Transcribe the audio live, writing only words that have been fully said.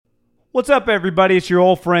What's up, everybody? It's your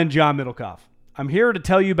old friend, John Middlecoff. I'm here to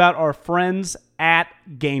tell you about our friends at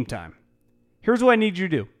Game Time. Here's what I need you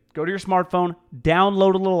to do. Go to your smartphone,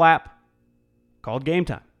 download a little app called Game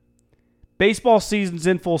Time. Baseball season's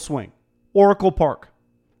in full swing. Oracle Park.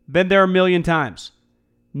 Been there a million times.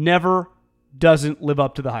 Never doesn't live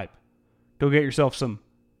up to the hype. Go get yourself some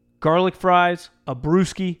garlic fries, a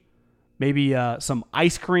brewski, maybe some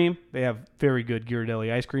ice cream. They have very good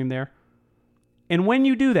Ghirardelli ice cream there. And when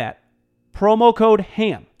you do that, promo code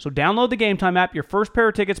HAM. So download the Game Time app. Your first pair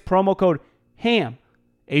of tickets, promo code HAM,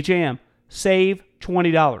 H-A-M, save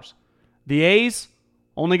 $20. The A's,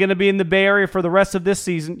 only going to be in the Bay Area for the rest of this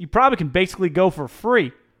season. You probably can basically go for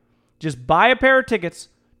free. Just buy a pair of tickets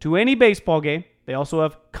to any baseball game. They also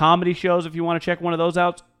have comedy shows if you want to check one of those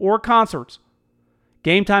out, or concerts.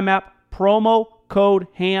 Game Time app, promo code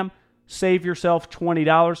HAM, save yourself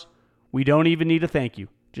 $20. We don't even need a thank you.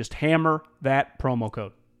 Just hammer that promo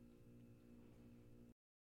code.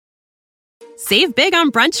 Save big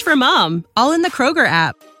on brunch for mom, all in the Kroger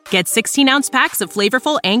app. Get 16-ounce packs of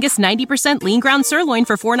flavorful Angus 90% lean ground sirloin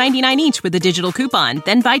for $4.99 each with a digital coupon.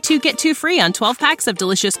 Then buy 2, get 2 free on 12 packs of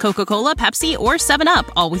delicious Coca-Cola, Pepsi, or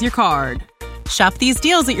 7-Up, all with your card. Shop these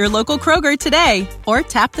deals at your local Kroger today, or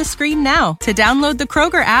tap the screen now to download the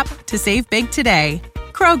Kroger app to save big today.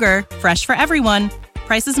 Kroger, fresh for everyone.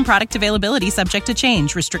 Prices and product availability subject to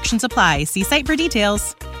change. Restrictions apply. See site for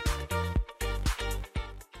details.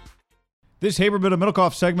 This Haberman and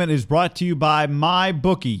Middlecoff segment is brought to you by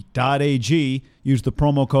MyBookie.ag. Use the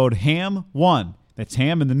promo code HAM1, that's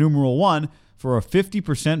HAM in the numeral 1, for a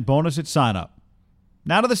 50% bonus at sign-up.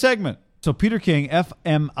 Now to the segment. So Peter King,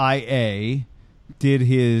 FMIA, did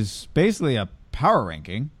his, basically a power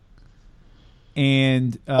ranking.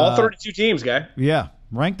 And all 32 teams, guy. Yeah,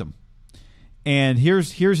 ranked them. And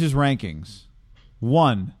here's his rankings.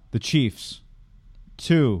 1, the Chiefs.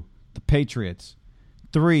 2, the Patriots.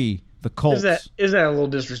 3, the Colts. Isn't that a little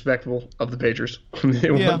disrespectful of the Patriots? They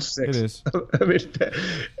won 6. It is. I mean,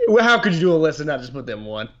 how could you do a list and not just put them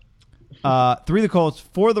 1? 3, the Colts.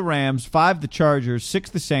 4, the Rams. 5, the Chargers. 6,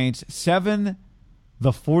 the Saints. 7, the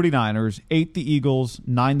 49ers. 8, the Eagles.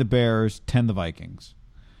 9, the Bears. 10, the Vikings.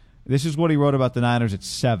 This is what he wrote about the Niners at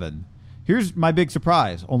 7. Here's my big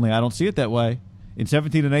surprise, only I don't see it that way. In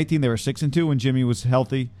 17 and 18, they were 6-2 when Jimmy was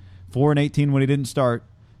healthy. 4 and 18 when he didn't start.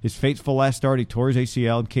 His fateful last start, he tore his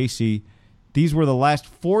ACL in KC. These were the last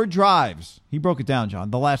 4 drives. He broke it down, John.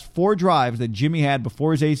 The last 4 drives that Jimmy had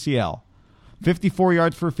before his ACL. 54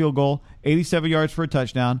 yards for a field goal, 87 yards for a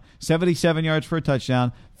touchdown, 77 yards for a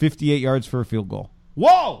touchdown, 58 yards for a field goal.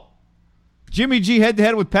 Whoa! Jimmy G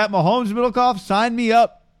head-to-head with Pat Mahomes, Middlecoff. Sign me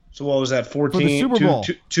up. So what was that, 14? For the Super Bowl.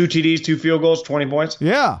 Two TDs, 2 field goals, 20 points?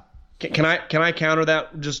 Yeah. Can I counter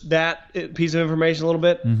that, just that piece of information a little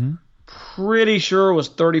bit? Mm-hmm. Pretty sure it was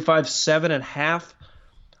 35-7.5.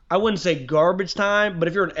 I wouldn't say garbage time, but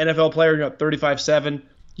if you're an NFL player and you're up 35-7,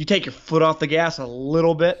 you take your foot off the gas a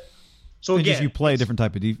little bit. So again, just you play a different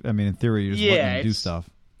type of defense. I mean, in theory, you're just letting them do stuff.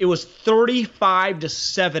 It was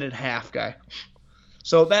 35-7.5, guy.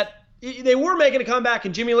 So that they were making a comeback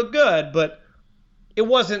and Jimmy looked good, but it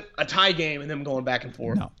wasn't a tie game and them going back and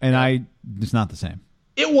forth. No, and it's not the same.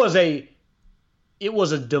 It was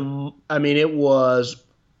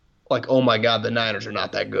like, oh my God, the Niners are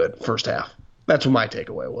not that good first half. That's what my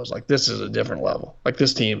takeaway was. Like, this is a different level. Like,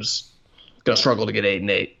 this team's going to struggle to get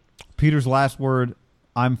 8-8. Peter's last word,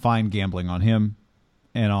 I'm fine gambling on him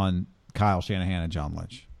and on Kyle Shanahan and John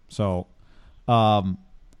Lynch. So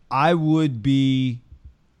I would be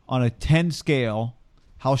on a 10 scale.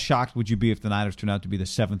 How shocked would you be if the Niners turn out to be the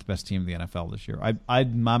 7th best team in the NFL this year?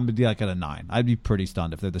 I'm be like at a 9. I'd be pretty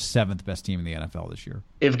stunned if they're the 7th best team in the NFL this year.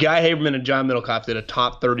 If Guy Haberman and John Middlecoff did a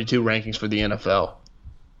top 32 rankings for the NFL,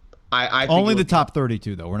 I think only the top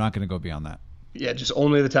 32 though. We're not going to go beyond that. Yeah, just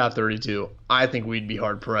only the top 32. I think we'd be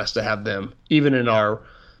hard pressed to have them even in our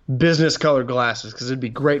business colored glasses, because it'd be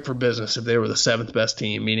great for business if they were the 7th best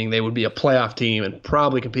team, meaning they would be a playoff team and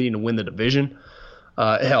probably competing to win the division.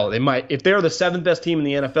 Hell, they might. If they're the 7th best team in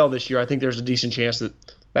the NFL this year, I think there's a decent chance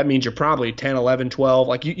that means you're probably 10, 11, 12.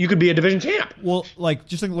 Like, you could be a division champ. Well, like,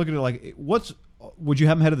 just look at it like, would you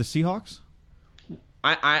have them ahead of the Seahawks?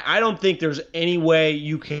 I don't think there's any way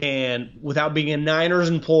you can, without being a Niners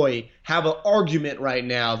employee, have an argument right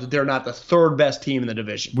now that they're not the 3rd best team in the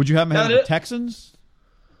division. Would you have them ahead of the Texans?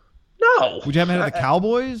 No. Would you have them ahead of the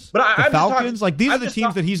Cowboys? The Falcons? Like, these are the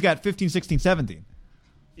teams that he's got 15, 16, 17.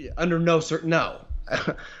 Under no certain, no.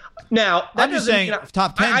 Now, I'm just saying,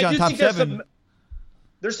 top 10, John, top 7.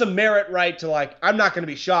 There's some merit, right, to like, I'm not going to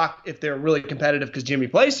be shocked if they're really competitive because Jimmy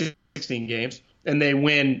plays 16 games and they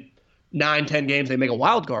win 9, 10 games, they make a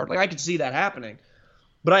wild card. Like, I could see that happening.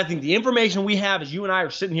 But I think the information we have as you and I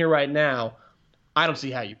are sitting here right now, I don't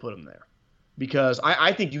see how you put them there. Because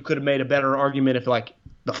I think you could have made a better argument if, like,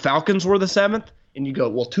 the Falcons were the 7th, and you go,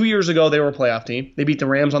 well, 2 years ago they were a playoff team. They beat the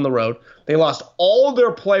Rams on the road. They lost all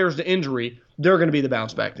their players to injury. They're going to be the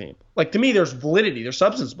bounce-back team. Like, to me, there's validity. There's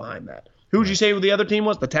substance behind that. Who would you say the other team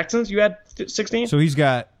was? The Texans? You had 16? So he's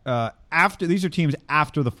got these are teams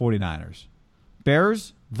after the 49ers.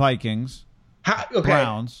 Bears, Vikings,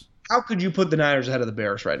 Browns. How could you put the Niners ahead of the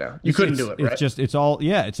Bears right now? You couldn't do it, right?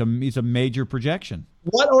 It's a major projection.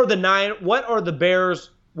 What are the Bears?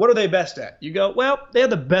 What are they best at? You go, well, they have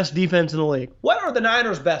the best defense in the league. What are the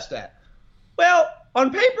Niners best at? Well,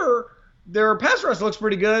 on paper, their pass rush looks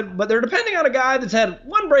pretty good, but they're depending on a guy that's had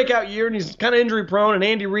one breakout year and he's kind of injury prone, and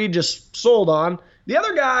Andy Reid just sold on. The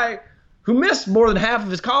other guy who missed more than half of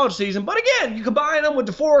his college season, but again, you combine him with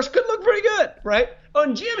DeForest, could look pretty good, right? Oh,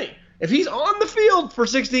 and Jimmy, if he's on the field for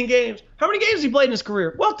 16 games, how many games has he played in his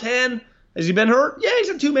career? Well, 10. Has he been hurt? Yeah, he's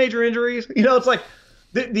had 2 major injuries. It's like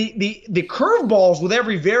the curveballs with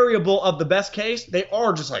every variable of the best case, they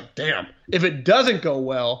are just like, damn. If it doesn't go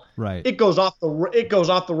well, right, it goes off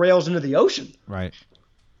the rails into the ocean, right?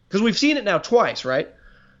 Because we've seen it now twice, right?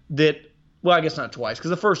 I guess not twice, because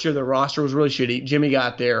the first year their roster was really shitty. Jimmy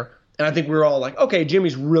got there, and I think we were all like, okay,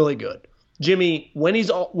 Jimmy's really good. Jimmy, when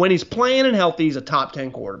he's playing and healthy, he's a top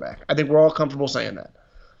 10 quarterback. I think we're all comfortable saying that.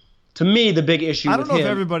 To me, the big issue. I don't know if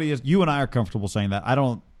everybody is. You and I are comfortable saying that. I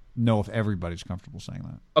don't know if everybody's comfortable saying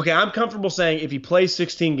that. Okay, I'm comfortable saying if he plays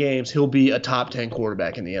 16 games, he'll be a top 10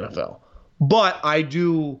 quarterback in the NFL. But I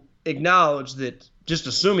do acknowledge that just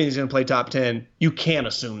assuming he's going to play top 10, you can't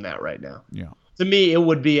assume that right now. Yeah. To me, it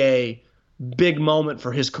would be a big moment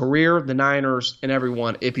for his career, the Niners, and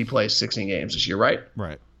everyone if he plays 16 games this year, right?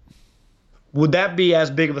 Right. Would that be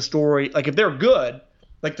as big of a story? Like, if they're good,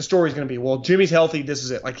 like, the story's going to be, well, Jimmy's healthy, this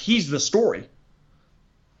is it. Like, he's the story.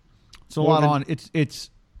 It's a lot on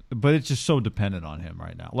but it's just so dependent on him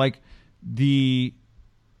right now. Like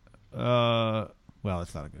well,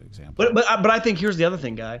 it's not a good example. But I think here's the other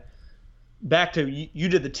thing, Guy. Back to you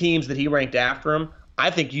did the teams that he ranked after him. I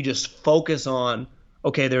think you just focus on,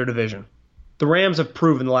 okay, their division. The Rams have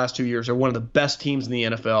proven the last 2 years they're one of the best teams in the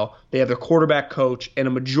NFL. They have their quarterback coach and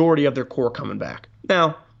a majority of their core coming back.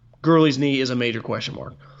 Now, Gurley's knee is a major question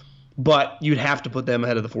mark, but you'd have to put them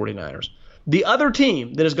ahead of the 49ers. The other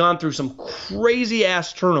team that has gone through some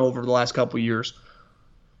crazy-ass turnover the last couple of years,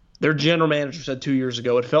 their general manager said 2 years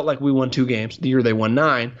ago, it felt like we won 2 games. The year they won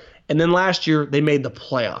 9. And then last year, they made the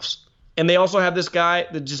playoffs. And they also have this guy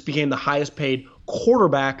that just became the highest-paid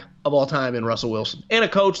quarterback of all time in Russell Wilson. And a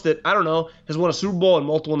coach that, I don't know, has won a Super Bowl and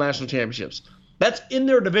multiple national championships. That's in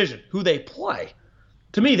their division, who they play.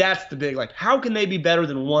 To me, that's the big, like, how can they be better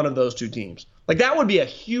than one of those 2 teams? Like, that would be a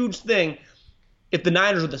huge thing if the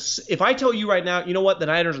Niners are if I tell you right now, you know what, the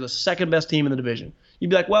Niners are the second best team in the division. You'd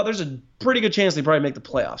be like, well, there's a pretty good chance they probably make the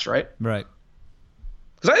playoffs, right? Right.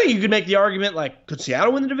 Because I think you could make the argument, like, could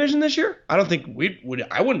Seattle win the division this year? I don't think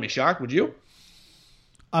I wouldn't be shocked, would you?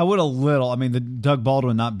 I would a little. I mean, the Doug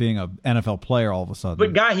Baldwin not being an NFL player all of a sudden.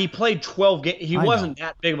 But, Guy, he played 12 games. He wasn't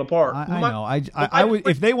that big of a part. I know. I would,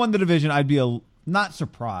 if they won the division, I'd be not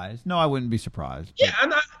surprised. No, I wouldn't be surprised. Yeah, I'm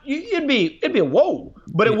not. It'd be a whoa,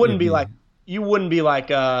 but it wouldn't be like you wouldn't be like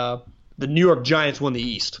the New York Giants won the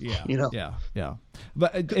East. Yeah, you know. Yeah.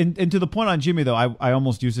 But and to the point on Jimmy though, I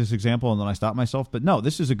almost used this example and then I stopped myself. But no,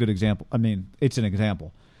 this is a good example. I mean, it's an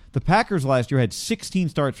example. The Packers last year had 16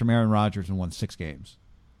 starts from Aaron Rodgers and won 6 games.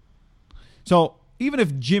 So even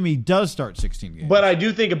if Jimmy does start 16 games, but I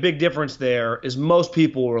do think a big difference there is most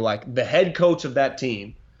people were like the head coach of that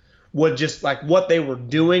team would just like what they were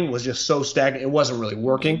doing was just so stagnant. It wasn't really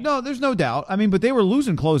working. No, there's no doubt. I mean, but they were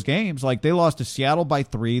losing close games. Like they lost to Seattle by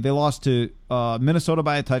 3. They lost to Minnesota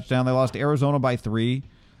by a touchdown. They lost to Arizona by 3.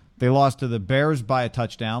 They lost to the Bears by a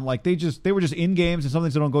touchdown. Like they were just in games and some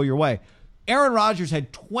things that don't go your way. Aaron Rodgers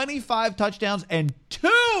had 25 touchdowns and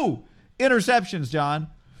 2 interceptions, John.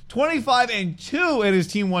 25 and 2, and his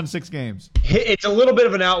team won 6 games. It's a little bit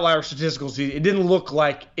of an outlier statistical season. It didn't look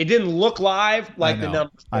live like the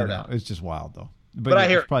numbers. I know. It's just wild though. But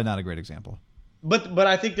yeah, it's probably not a great example. But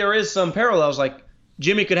I think there is some parallels. Like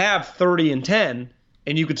Jimmy could have 30 and 10,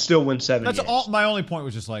 and you could still win 7 games. My only point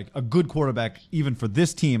was just like a good quarterback, even for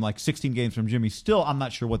this team, like 16 games from Jimmy. Still, I'm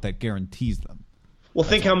not sure what that guarantees them. Well,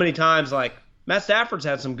 think how many times like Matt Stafford's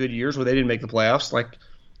had some good years where they didn't make the playoffs. Like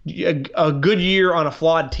a good year on a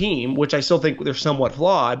flawed team, which I still think they're somewhat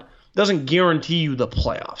flawed, doesn't guarantee you the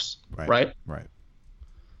playoffs, right? Right.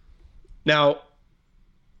 Now,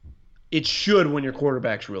 it should when your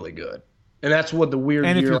quarterback's really good. And that's what the weird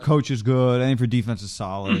And year, if your coach is good, and if your defense is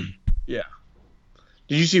solid. Yeah.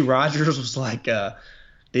 Did you see Rodgers was like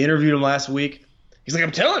They interviewed him last week. He's like,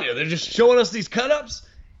 I'm telling you, they're just showing us these cut-ups.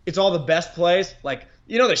 It's all the best plays. Like,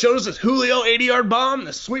 they showed us this Julio 80-yard bomb,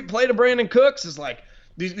 this sweet play to Brandon Cooks. It's like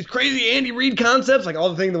these crazy Andy Reid concepts, like all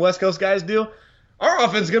the things the West Coast guys do. Our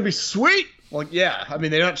offense is going to be sweet. Like, yeah, I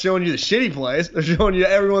mean, they're not showing you the shitty plays. They're showing you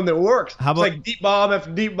everyone that works. How about, it's like deep bomb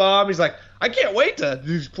after deep bomb. He's like, I can't wait to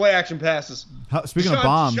do these play-action passes. Speaking of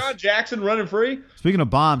bombs. Deshaun Jackson running free. Speaking of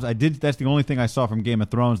bombs, that's the only thing I saw from Game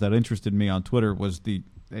of Thrones that interested me on Twitter was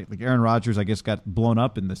Aaron Rodgers, I guess, got blown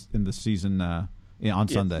up in the season on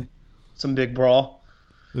Sunday. Some big brawl.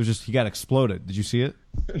 It was he got exploded. Did you see it?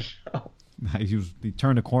 No. He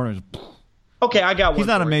turned the corner. Okay, I got one. He's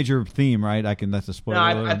not a major theme, right? That's a spoiler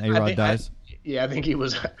alert. And A-Rod dies. I think he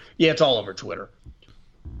was. Yeah, it's all over Twitter.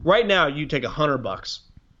 Right now, you take $100.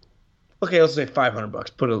 Okay, let's say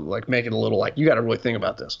 $500. Put it make it a little you got to really think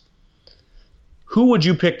about this. Who would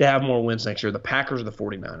you pick to have more wins next year, the Packers or the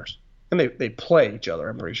 49ers? And they play each other,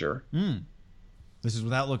 I'm pretty sure. This is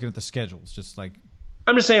without looking at the schedules, just like.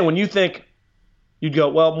 I'm just saying, when you think, you'd go,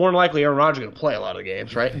 well, more than likely Aaron Rodgers is going to play a lot of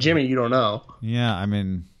games, right? Jimmy, you don't know. Yeah, I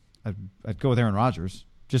mean, I'd go with Aaron Rodgers.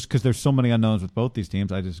 Just because there's so many unknowns with both these teams,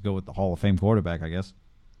 I just go with the Hall of Fame quarterback, I guess.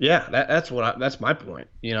 Yeah, that's my point,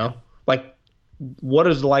 what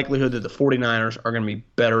is the likelihood that the 49ers are going to be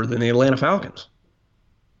better than the Atlanta Falcons?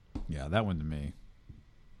 Yeah, that one to me.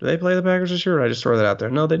 Do they play the Packers this year, or did I just throw that out there?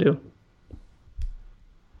 No, they do.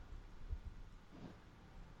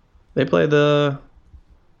 They play the...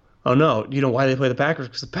 Oh, no. You know why they play the Packers?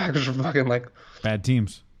 Because the Packers are fucking bad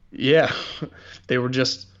teams. Yeah. They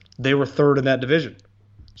were third in that division.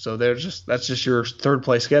 So that's just your third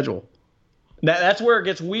place schedule. That's where it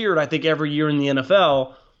gets weird, I think, every year in the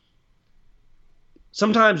NFL.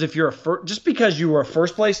 Sometimes if you're just because you were a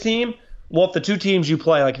first place team, well, if the two teams you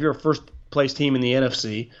play, if you're a first place team in the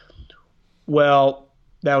NFC, well,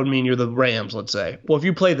 that would mean you're the Rams, let's say. Well, if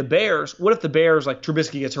you play the Bears, what if the Bears,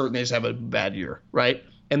 Trubisky gets hurt and they just have a bad year, right?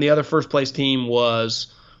 And the other first place team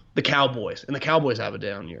was the Cowboys, and the Cowboys have a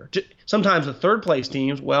down year. Sometimes the third place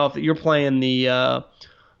teams, well, if you're playing the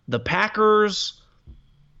Packers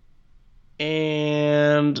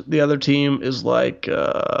and the other team is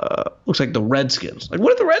looks like the Redskins.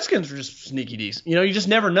 What if the Redskins are just sneaky decent? You just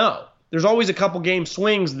never know. There's always a couple game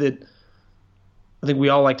swings that I think we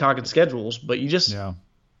all like talking schedules, but it's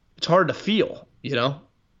hard to feel,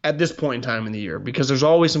 at this point in time in the year because there's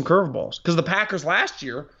always some curveballs. Because the Packers last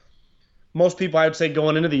year, most people I would say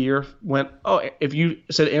going into the year went, if you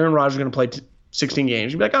said Aaron Rodgers is going to play 16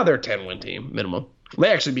 games, you'd be like, they're a 10-win team minimum. They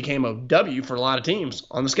actually became a W for a lot of teams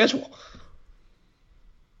on the schedule.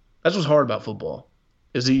 That's what's hard about football.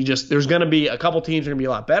 Is that there's going to be a couple teams that are going to be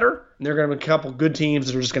a lot better, and there are going to be a couple good teams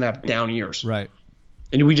that are just going to have down years. Right.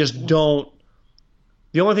 And we just don't.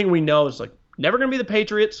 The only thing we know is never going to be the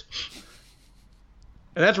Patriots,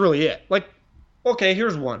 and that's really it. Okay,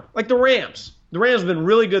 here's one. The Rams. The Rams have been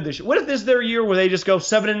really good this year. What if this is their year where they just go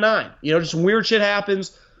 7-9? Just some weird shit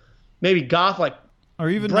happens. Maybe Goff or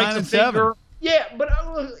even breaks 9-7. Finger. Yeah, but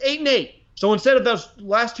 8-8. So instead of those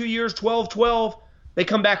last 2 years, 12-12, they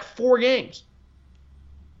come back 4 games.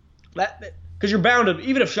 Because you're bound to,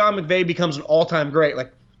 even if Sean McVay becomes an all-time great,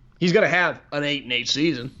 he's going to have an 8-8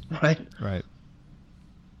 season, right? Right.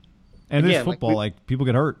 And again, it's football. People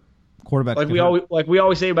get hurt. Quarterbacks we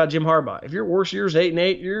always say about Jim Harbaugh. If your worst year is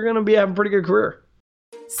 8-8, you're going to be having a pretty good career.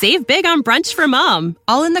 Save big on brunch for mom,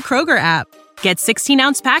 all in the Kroger app. Get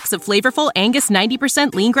 16-ounce packs of flavorful Angus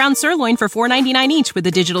 90% lean ground sirloin for $4.99 each with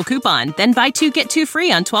a digital coupon. Then buy 2, get 2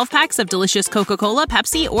 free on 12 packs of delicious Coca-Cola,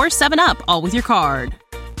 Pepsi, or 7-Up, all with your card.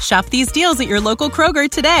 Shop these deals at your local Kroger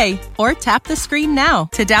today, or tap the screen now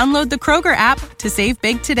to download the Kroger app to save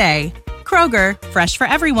big today. Kroger, fresh for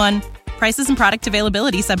everyone. Prices and product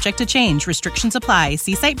availability subject to change. Restrictions apply.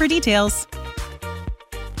 See site for details.